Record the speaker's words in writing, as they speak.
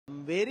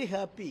very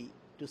happy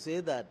to say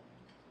that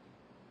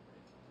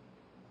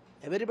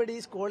everybody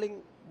is calling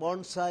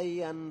bonsai,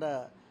 and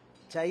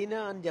China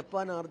and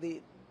Japan are the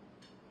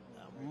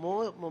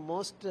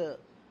most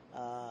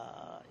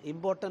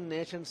important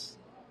nations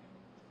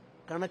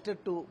connected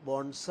to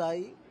bonsai,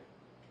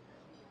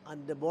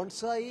 and the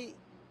bonsai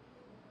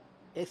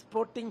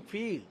exporting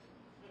field,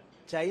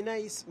 China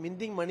is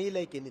minting money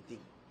like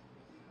anything.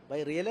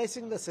 By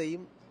realizing the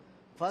same,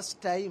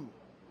 first time,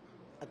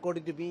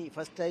 according to me,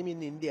 first time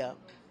in India,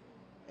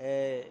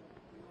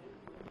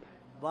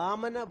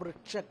 Vamana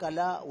Vrukhsha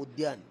Kala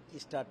Udyan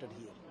is started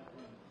here.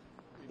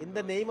 In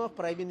the name of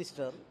Prime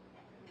Minister,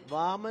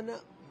 Vamana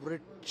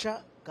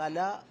Vrukhsha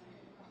Kala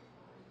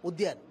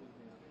Udyan.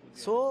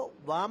 So,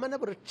 Vamana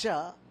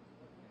Vrukhsha,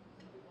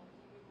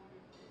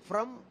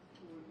 from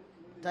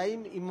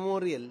time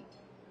immemorial,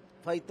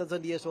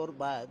 5,000 years or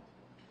back,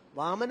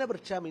 Vamana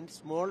Vrukhsha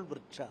means small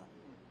Vrukhsha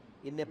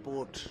in a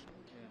pot.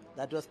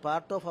 That was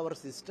part of our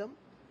system,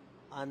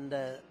 and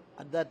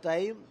at that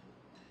time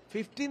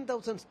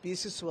 15,000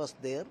 species was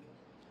there,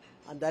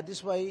 and that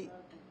is why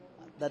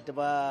that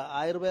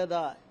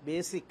Ayurveda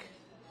basic,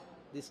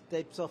 these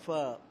types of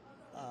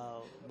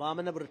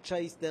Vamana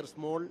Vrukhsha is there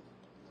small,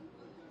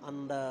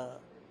 and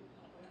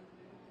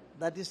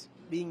that is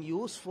being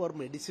used for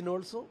medicine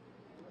also.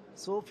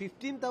 So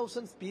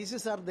 15,000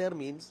 species are there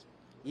means,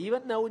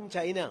 even now in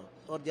China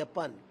or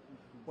Japan,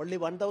 only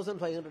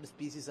 1,500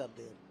 species are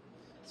there.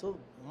 So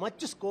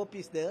much scope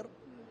is there,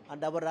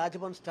 and our Raj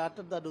Bhavan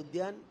started the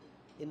Udyan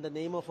in the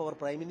name of our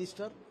Prime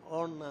Minister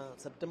on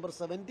September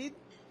 17th,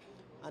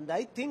 and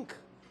I think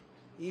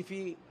if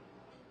we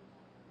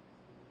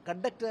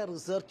conduct a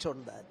research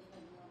on that,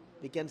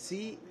 we can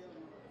see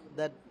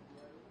that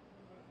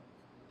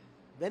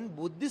when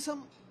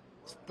Buddhism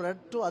spread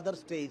to other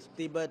states,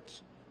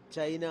 Tibet,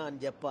 China and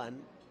Japan,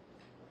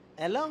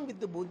 along with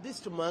the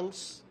Buddhist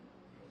monks,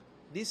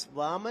 this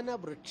Vamana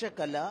Vrukhsha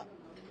Kala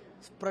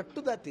spread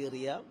to that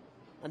area,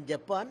 and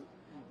Japan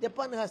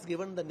has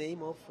given the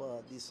name of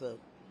this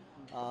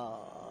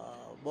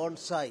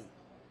bonsai.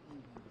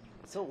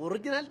 So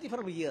originality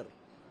from here.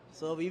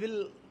 So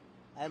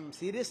I am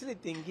seriously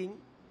thinking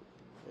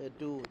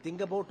to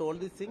think about all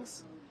these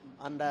things,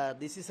 and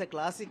this is a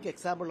classic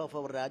example of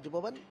our Raj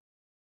Bhavan.